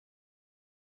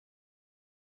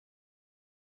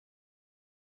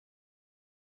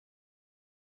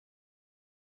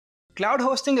Cloud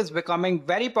hosting is becoming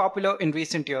very popular in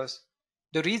recent years.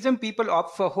 The reason people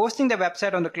opt for hosting their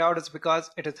website on the cloud is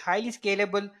because it is highly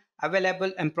scalable,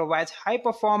 available, and provides high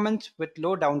performance with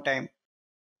low downtime.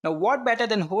 Now, what better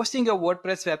than hosting your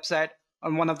WordPress website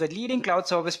on one of the leading cloud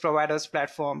service providers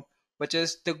platform, which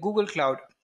is the Google Cloud.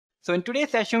 So in today's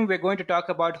session, we're going to talk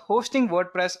about hosting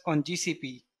WordPress on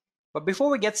GCP. But before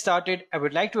we get started, I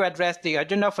would like to address the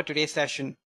agenda for today's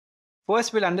session.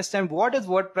 First, we'll understand what is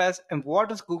WordPress and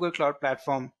what is Google Cloud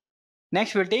Platform.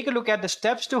 Next, we'll take a look at the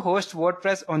steps to host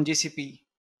WordPress on GCP.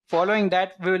 Following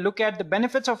that, we will look at the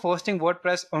benefits of hosting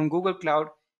WordPress on Google Cloud,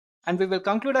 and we will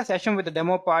conclude our session with the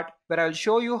demo part where I will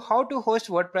show you how to host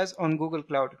WordPress on Google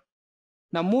Cloud.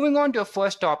 Now moving on to our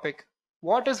first topic,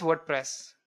 what is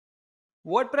WordPress?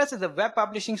 WordPress is a web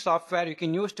publishing software you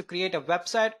can use to create a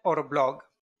website or a blog.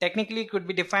 Technically, it could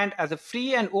be defined as a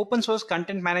free and open source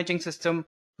content managing system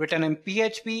written in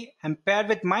PHP and paired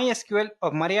with MySQL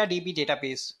or MariaDB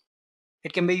database.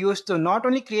 It can be used to not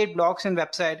only create blogs and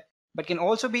websites, but can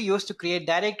also be used to create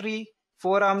directory,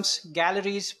 forums,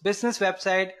 galleries, business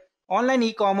website, online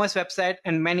e-commerce website,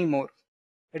 and many more.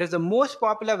 It is the most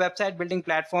popular website building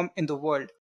platform in the world.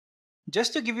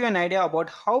 Just to give you an idea about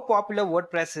how popular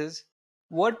WordPress is,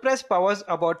 WordPress powers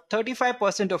about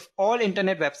 35% of all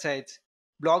internet websites.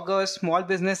 Bloggers, small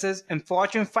businesses, and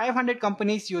Fortune 500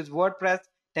 companies use WordPress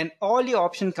than all the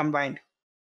options combined.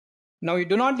 Now you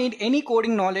do not need any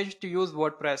coding knowledge to use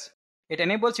WordPress. It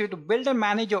enables you to build and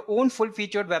manage your own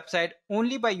full-featured website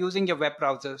only by using your web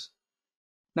browsers.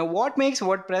 Now what makes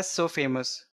WordPress so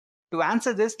famous? To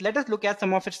answer this, let us look at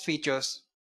some of its features.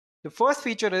 The first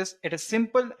feature is it is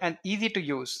simple and easy to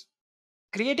use.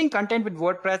 Creating content with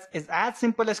WordPress is as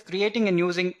simple as creating and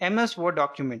using MS Word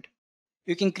document.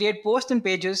 You can create posts and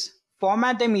pages,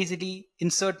 format them easily,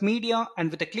 insert media,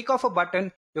 and with a click of a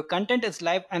button, your content is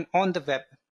live and on the web.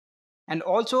 And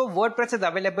also, WordPress is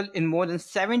available in more than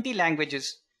 70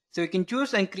 languages, so you can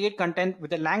choose and create content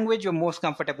with the language you're most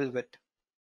comfortable with.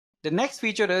 The next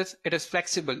feature is it is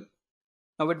flexible.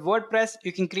 Now with WordPress,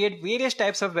 you can create various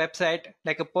types of website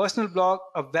like a personal blog,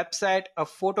 a website, a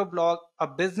photo blog, a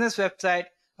business website,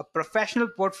 a professional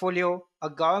portfolio, a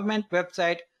government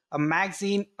website, a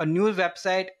magazine, a news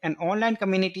website, an online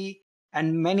community,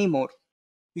 and many more.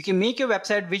 You can make your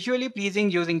website visually pleasing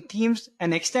using themes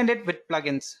and extend it with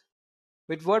plugins.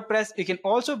 With WordPress, you can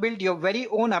also build your very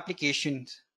own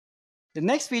applications. The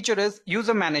next feature is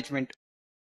user management.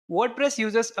 WordPress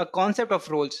uses a concept of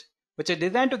roles, which are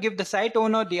designed to give the site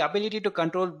owner the ability to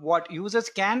control what users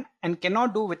can and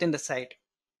cannot do within the site.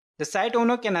 The site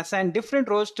owner can assign different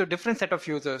roles to different set of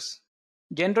users.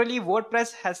 Generally,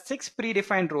 WordPress has 6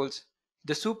 predefined roles: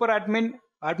 the super admin,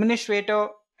 administrator,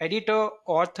 editor,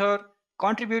 author,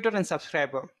 contributor, and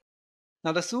subscriber.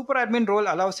 Now the super admin role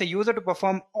allows a user to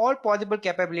perform all possible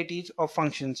capabilities or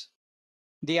functions.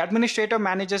 The administrator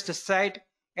manages the site,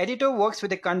 editor works with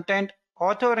the content,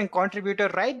 author and contributor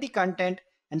write the content,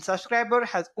 and subscriber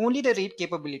has only the read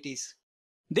capabilities.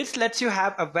 This lets you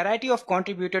have a variety of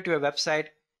contributors to your website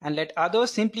and let others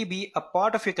simply be a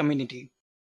part of your community.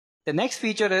 The next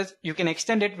feature is you can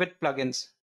extend it with plugins.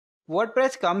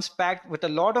 WordPress comes packed with a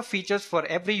lot of features for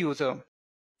every user.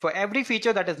 For every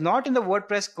feature that is not in the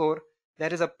WordPress core,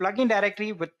 there is a plugin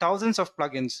directory with thousands of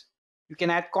plugins. You can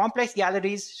add complex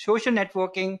galleries, social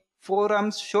networking,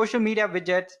 forums, social media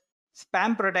widgets,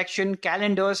 spam protection,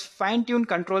 calendars, fine-tuned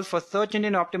controls for search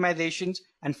engine optimizations,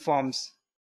 and forms.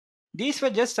 These were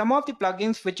just some of the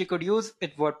plugins which you could use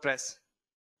with WordPress.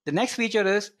 The next feature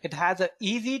is it has an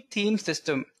easy theme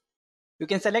system. You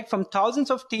can select from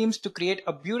thousands of themes to create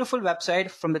a beautiful website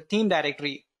from the theme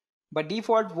directory. By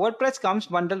default, WordPress comes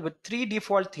bundled with 3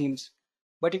 default themes,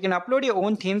 but you can upload your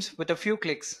own themes with a few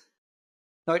clicks.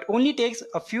 Now it only takes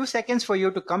a few seconds for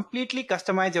you to completely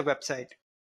customize your website.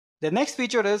 The next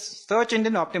feature is search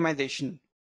engine optimization.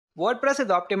 WordPress is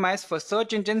optimized for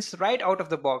search engines right out of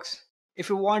the box. If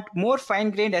you want more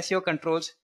fine-grained SEO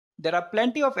controls, there are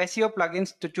plenty of SEO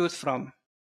plugins to choose from.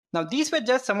 Now these were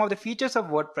just some of the features of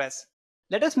WordPress.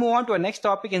 Let us move on to our next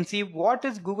topic and see what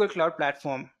is Google Cloud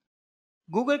Platform.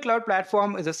 Google Cloud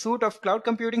Platform is a suite of cloud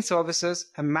computing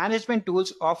services and management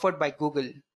tools offered by Google.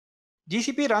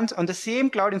 GCP runs on the same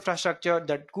cloud infrastructure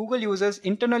that Google uses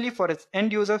internally for its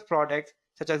end user products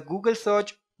such as Google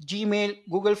Search, Gmail,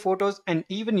 Google Photos, and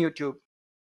even YouTube.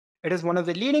 It is one of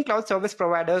the leading cloud service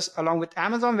providers along with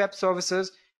Amazon Web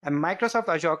Services and Microsoft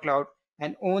Azure Cloud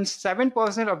and owns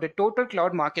 7% of the total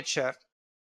cloud market share.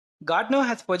 Gartner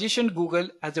has positioned Google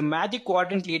as the Magic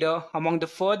Quadrant leader among the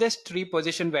furthest 3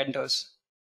 positioned vendors.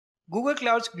 Google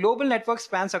Cloud's global network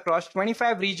spans across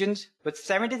 25 regions with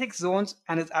 76 zones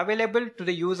and is available to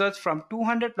the users from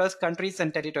 200 plus countries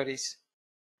and territories.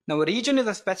 Now, a region is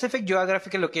a specific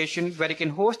geographical location where you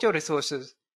can host your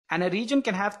resources, and a region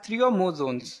can have 3 or more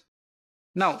zones.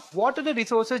 Now, what are the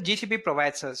resources GCP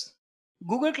provides us?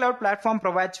 Google Cloud Platform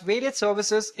provides various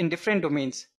services in different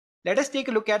domains. Let us take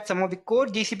a look at some of the core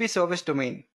GCP service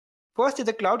domain. First is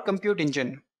the Cloud Compute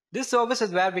Engine. This service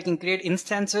is where we can create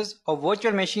instances of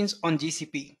virtual machines on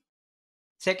GCP.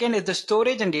 Second is the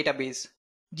storage and database.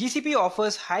 GCP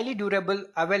offers highly durable,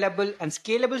 available, and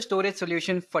scalable storage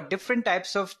solutions for different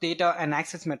types of data and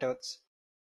access methods.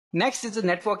 Next is the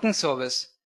networking service.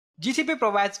 GCP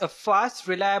provides a fast,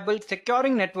 reliable,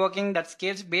 securing networking that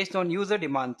scales based on user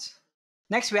demands.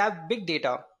 Next, we have big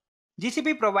data.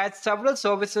 GCP provides several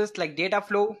services like data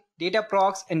flow, data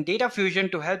procs, and data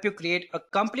fusion to help you create a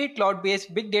complete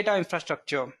cloud-based big data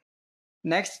infrastructure.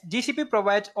 Next, GCP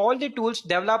provides all the tools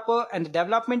developer and the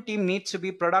development team needs to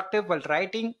be productive while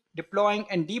writing, deploying,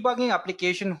 and debugging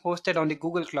applications hosted on the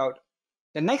Google Cloud.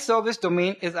 The next service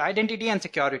domain is identity and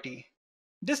security.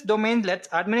 This domain lets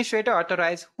administrator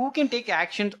authorize who can take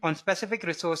actions on specific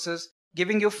resources,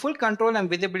 giving you full control and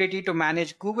visibility to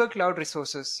manage Google Cloud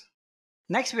resources.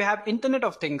 Next, we have Internet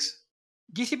of Things.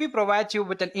 GCP provides you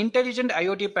with an intelligent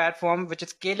IoT platform which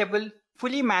is scalable,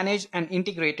 fully managed, and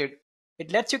integrated.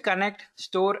 It lets you connect,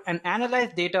 store, and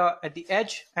analyze data at the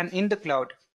edge and in the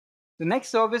cloud. The next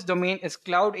service domain is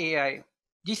Cloud AI.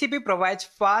 GCP provides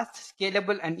fast,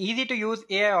 scalable, and easy-to-use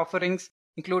AI offerings,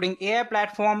 including AI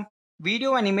platform,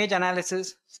 video and image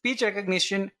analysis, speech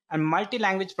recognition, and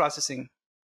multi-language processing.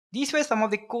 These were some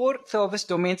of the core service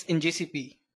domains in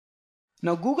GCP.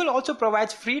 Now, Google also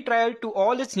provides free trial to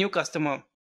all its new customers.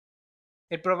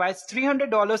 It provides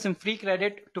 $300 in free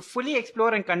credit to fully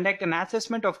explore and conduct an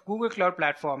assessment of Google Cloud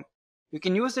Platform. You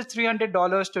can use this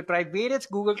 $300 to try various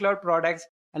Google Cloud products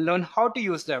and learn how to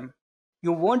use them.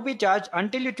 You won't be charged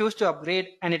until you choose to upgrade,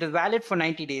 and it is valid for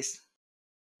 90 days.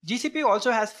 GCP also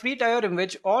has free tier in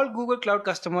which all Google Cloud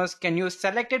customers can use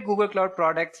selected Google Cloud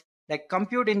products like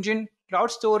Compute Engine, Cloud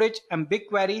Storage, and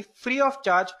BigQuery free of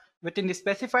charge within the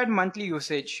specified monthly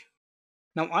usage.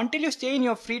 Now, until you stay in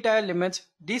your free tier limits,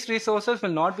 these resources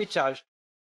will not be charged.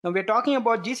 Now, we're talking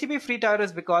about GCP free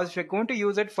tiers because we're going to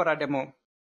use it for our demo.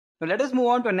 Now, let us move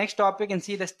on to the next topic and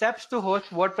see the steps to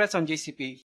host WordPress on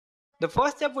GCP. The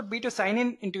first step would be to sign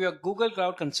in into your Google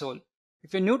Cloud Console.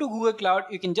 If you're new to Google Cloud,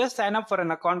 you can just sign up for an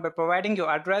account by providing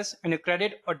your address and your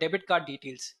credit or debit card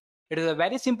details. It is a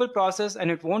very simple process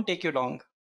and it won't take you long.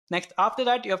 Next, after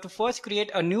that, you have to first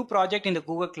create a new project in the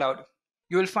Google Cloud.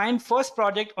 You will find first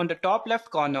project on the top left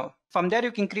corner. From there,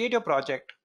 you can create your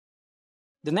project.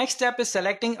 The next step is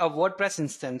selecting a WordPress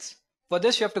instance. For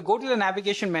this, you have to go to the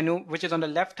navigation menu, which is on the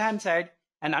left-hand side,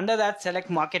 and under that, select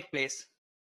Marketplace.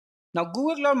 Now,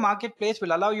 Google Cloud Marketplace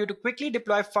will allow you to quickly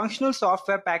deploy functional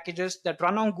software packages that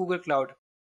run on Google Cloud.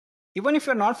 Even if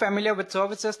you're not familiar with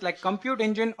services like Compute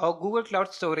Engine or Google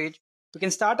Cloud Storage, you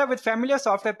can start up with familiar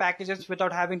software packages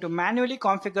without having to manually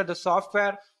configure the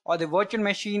software or the virtual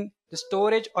machine, the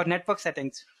storage or network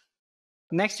settings.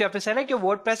 Next, you have to select your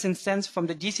WordPress instance from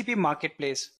the GCP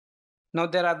Marketplace. Now,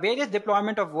 there are various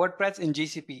deployments of WordPress in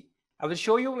GCP. I will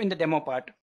show you in the demo part.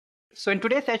 So in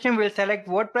today's session, we'll select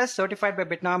WordPress certified by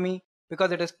Bitnami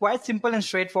because it is quite simple and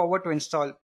straightforward to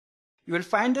install. You will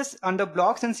find this under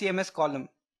Blocks and CMS column.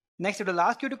 Next, it will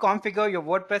ask you to configure your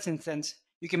WordPress instance.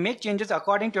 You can make changes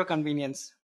according to your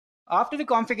convenience. After the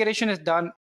configuration is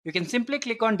done, you can simply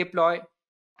click on Deploy,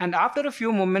 and after a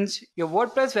few moments, your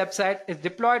WordPress website is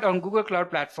deployed on Google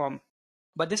Cloud Platform.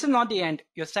 But this is not the end.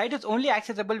 Your site is only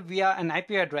accessible via an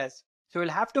IP address, so you'll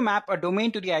have to map a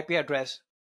domain to the IP address.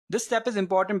 This step is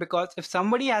important because if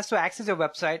somebody has to access your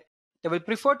website, they will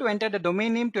prefer to enter the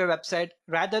domain name to your website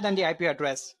rather than the IP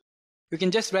address. You can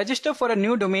just register for a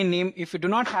new domain name if you do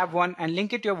not have one and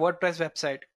link it to your WordPress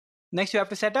website. Next, you have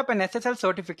to set up an SSL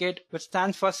certificate, which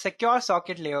stands for Secure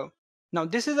Socket Layer. Now,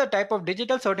 this is a type of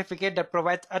digital certificate that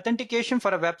provides authentication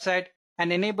for a website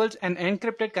and enables an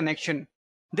encrypted connection.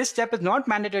 This step is not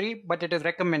mandatory, but it is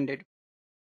recommended.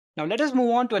 Now, let us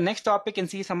move on to the next topic and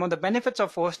see some of the benefits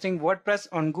of hosting WordPress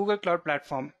on Google Cloud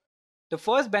Platform. The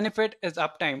first benefit is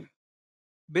uptime.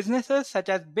 Businesses such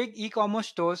as big e-commerce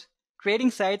stores,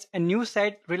 trading sites, and news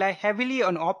sites rely heavily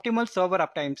on optimal server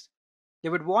uptimes. They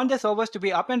would want their servers to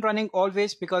be up and running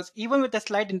always because even with a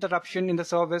slight interruption in the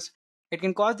service, it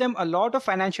can cause them a lot of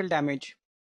financial damage.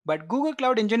 But Google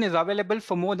Cloud Engine is available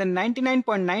for more than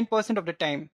 99.9% of the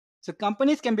time, so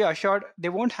companies can be assured they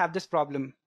won't have this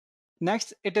problem.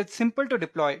 Next, it is simple to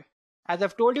deploy. As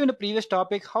I've told you in the previous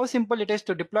topic how simple it is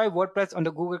to deploy WordPress on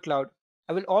the Google Cloud.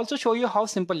 I will also show you how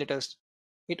simple it is.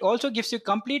 It also gives you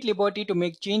complete liberty to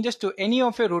make changes to any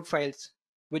of your root files.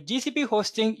 With GCP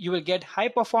hosting, you will get high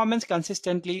performance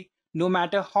consistently, no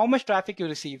matter how much traffic you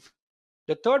receive.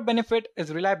 The third benefit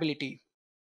is reliability.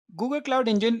 Google Cloud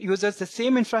Engine uses the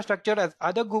same infrastructure as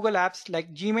other Google apps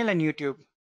like Gmail and YouTube,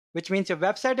 which means your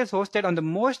website is hosted on the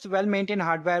most well-maintained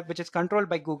hardware which is controlled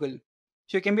by Google.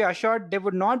 So you can be assured there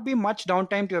would not be much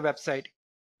downtime to your website.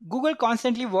 Google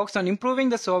constantly works on improving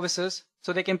the services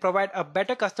so they can provide a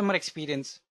better customer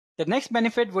experience. The next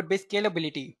benefit would be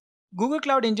scalability. Google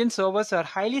Cloud Engine servers are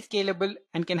highly scalable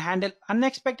and can handle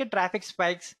unexpected traffic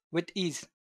spikes with ease.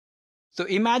 So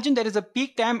imagine there is a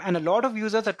peak time and a lot of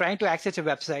users are trying to access your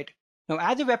website. Now,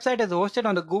 as your website is hosted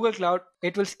on the Google Cloud,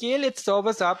 it will scale its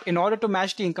servers up in order to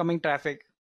match the incoming traffic.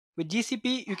 With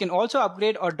GCP, you can also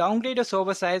upgrade or downgrade your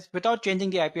server size without changing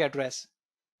the IP address.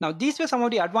 Now, these were some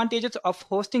of the advantages of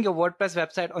hosting your WordPress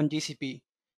website on GCP.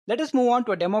 Let us move on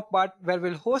to a demo part where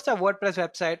we'll host our WordPress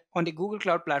website on the Google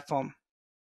Cloud platform.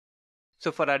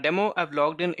 So for our demo, I've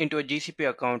logged in into a GCP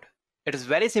account. It is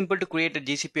very simple to create a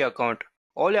GCP account.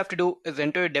 All you have to do is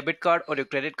enter your debit card or your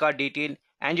credit card detail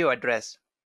and your address.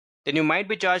 Then you might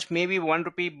be charged maybe 1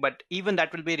 rupee, but even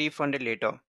that will be refunded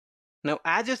later. Now,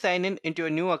 as you sign in into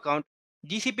your new account,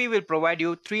 GCP will provide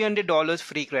you $300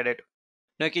 free credit.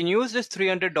 Now you can use this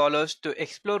 $300 to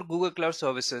explore Google Cloud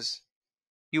services.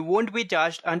 You won't be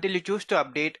charged until you choose to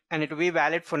update, and it will be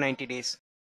valid for 90 days.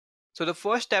 So the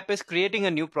first step is creating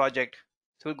a new project.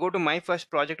 So we'll go to my first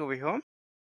project over here.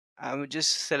 I will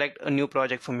just select a new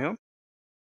project from here.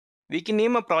 We can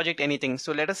name a project anything.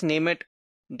 So let us name it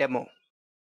demo.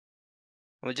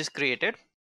 We'll just create it.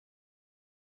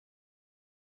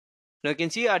 Now you can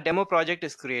see our demo project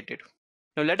is created.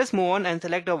 Now let us move on and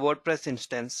select our WordPress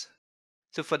instance.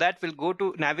 So for that, we'll go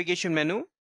to navigation menu.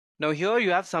 Now here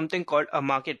you have something called a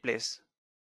marketplace.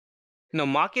 Now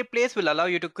marketplace will allow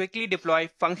you to quickly deploy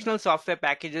functional software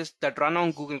packages that run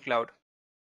on Google Cloud.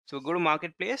 So we'll go to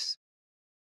marketplace.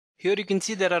 Here you can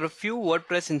see there are a few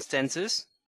WordPress instances.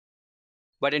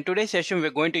 But in today's session, we're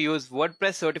going to use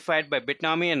WordPress certified by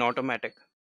Bitnami and Automatic.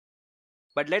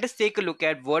 But let us take a look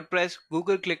at WordPress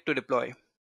Google Click to deploy.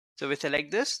 So we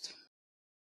select this.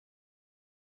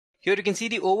 Here you can see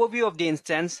the overview of the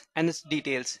instance and its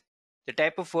details, the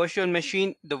type of virtual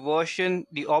machine, the version,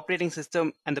 the operating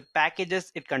system, and the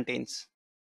packages it contains.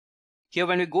 Here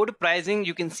when we go to pricing,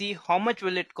 you can see how much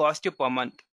will it cost you per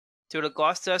month. So it will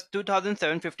cost us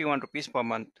 2,751 rupees per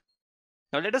month.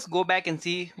 Now let us go back and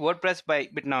see WordPress by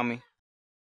Bitnami.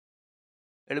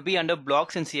 It will be under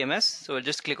blocks and CMS. So we'll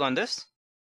just click on this.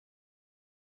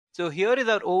 So here is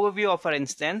our overview of our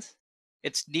instance,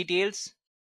 its details,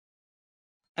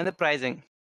 and the pricing.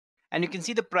 And you can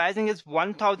see the pricing is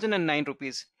 1,009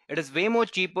 rupees. It is way more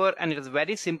cheaper and it is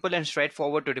very simple and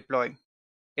straightforward to deploy.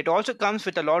 It also comes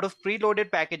with a lot of preloaded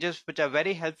packages which are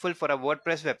very helpful for a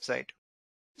WordPress website.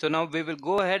 So now we will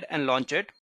go ahead and launch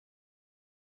it.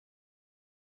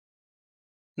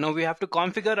 Now we have to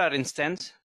configure our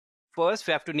instance. First,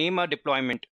 we have to name our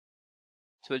deployment.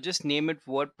 So we'll just name it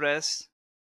WordPress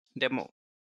demo.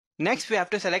 Next, we have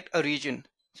to select a region.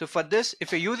 So for this,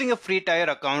 if you're using a free tier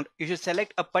account, you should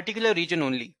select a particular region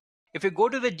only. If you go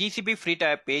to the GCP free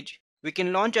tier page, we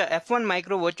can launch a F1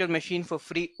 micro virtual machine for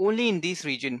free only in this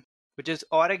region, which is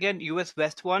Oregon, US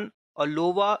West 1, or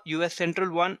Iowa, US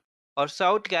Central 1, or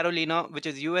South Carolina, which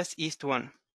is US East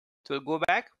 1. So we'll go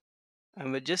back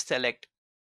and we'll just select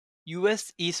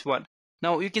US East 1.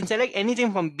 Now you can select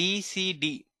anything from B, C,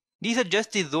 D. These are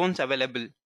just the zones available.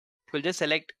 We'll just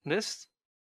select this.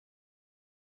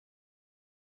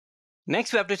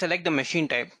 Next, we have to select the machine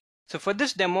type. So for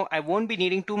this demo, I won't be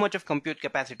needing too much of compute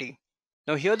capacity.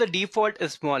 Now here the default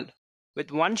is small,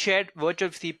 with one shared virtual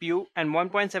CPU and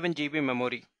 1.7 GB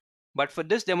memory. But for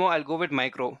this demo, I'll go with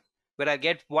micro, where I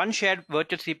get one shared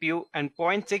virtual CPU and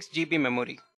 0.6 GB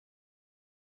memory.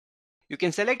 You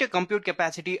can select your compute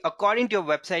capacity according to your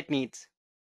website needs.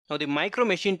 Now the micro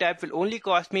machine type will only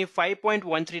cost me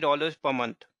 $5.13 per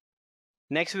month.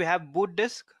 Next, we have boot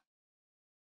disk.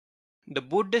 The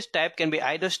boot disk type can be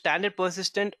either standard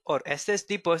persistent or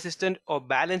SSD persistent or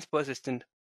balance persistent.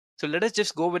 So let us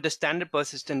just go with the standard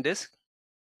persistent disk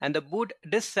and the boot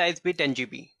disk size be 10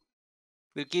 GB.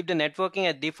 We'll keep the networking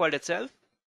at default itself.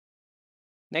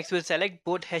 Next, we'll select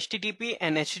both HTTP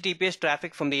and HTTPS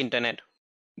traffic from the internet.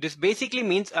 This basically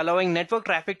means allowing network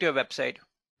traffic to your website.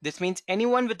 This means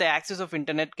anyone with the access of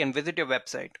internet can visit your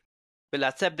website. We'll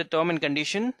accept the term and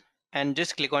condition and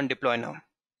just click on deploy now.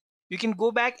 You can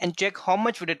go back and check how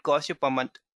much would it cost you per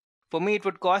month. For me, it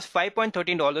would cost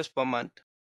 $5.13 per month.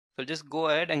 So just go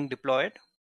ahead and deploy it.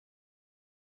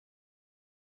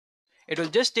 It will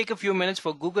just take a few minutes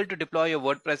for Google to deploy your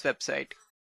WordPress website.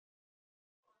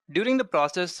 During the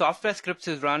process, software scripts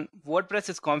is run, WordPress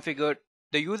is configured,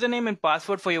 the username and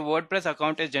password for your WordPress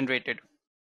account is generated.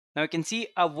 Now you can see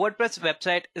our WordPress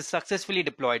website is successfully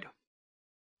deployed.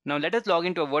 Now let us log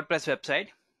into a WordPress website.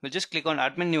 We'll just click on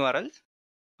admin URL.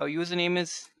 Our username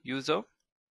is user.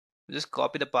 We'll just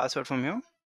copy the password from here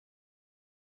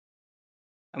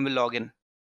and we'll log in.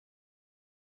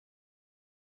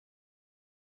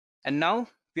 And now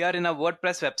we are in our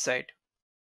WordPress website.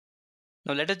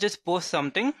 Now let us just post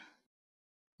something.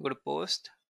 Go to post,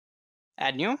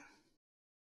 add new.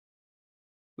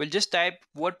 We'll just type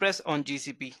WordPress on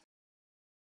GCP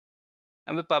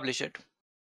and we'll publish it.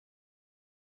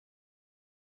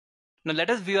 Now let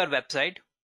us view our website.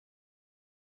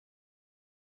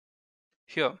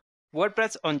 Here,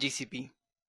 WordPress on GCP.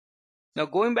 Now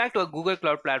going back to our Google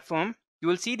Cloud Platform, you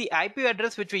will see the IP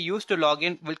address which we used to log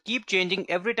in will keep changing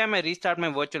every time I restart my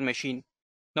virtual machine.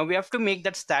 Now we have to make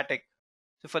that static.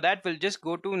 So for that, we'll just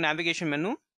go to navigation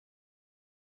menu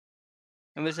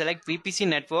and we'll select VPC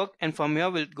network, and from here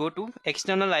we'll go to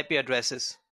external IP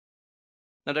addresses.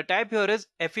 Now the type here is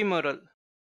ephemeral.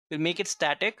 We'll make it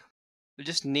static. We'll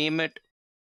just name it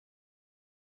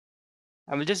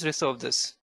and we'll just reserve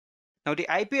this. Now the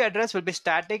IP address will be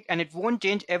static and it won't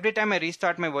change every time I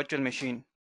restart my virtual machine.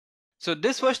 So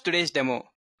this was today's demo.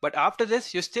 But after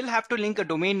this, you still have to link a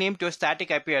domain name to a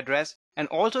static IP address and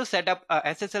also set up a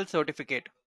SSL certificate.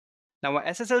 Now a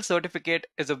SSL certificate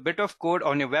is a bit of code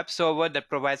on your web server that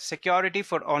provides security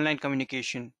for online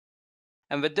communication.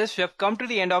 And with this, we have come to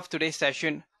the end of today's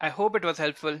session. I hope it was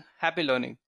helpful. Happy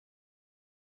learning.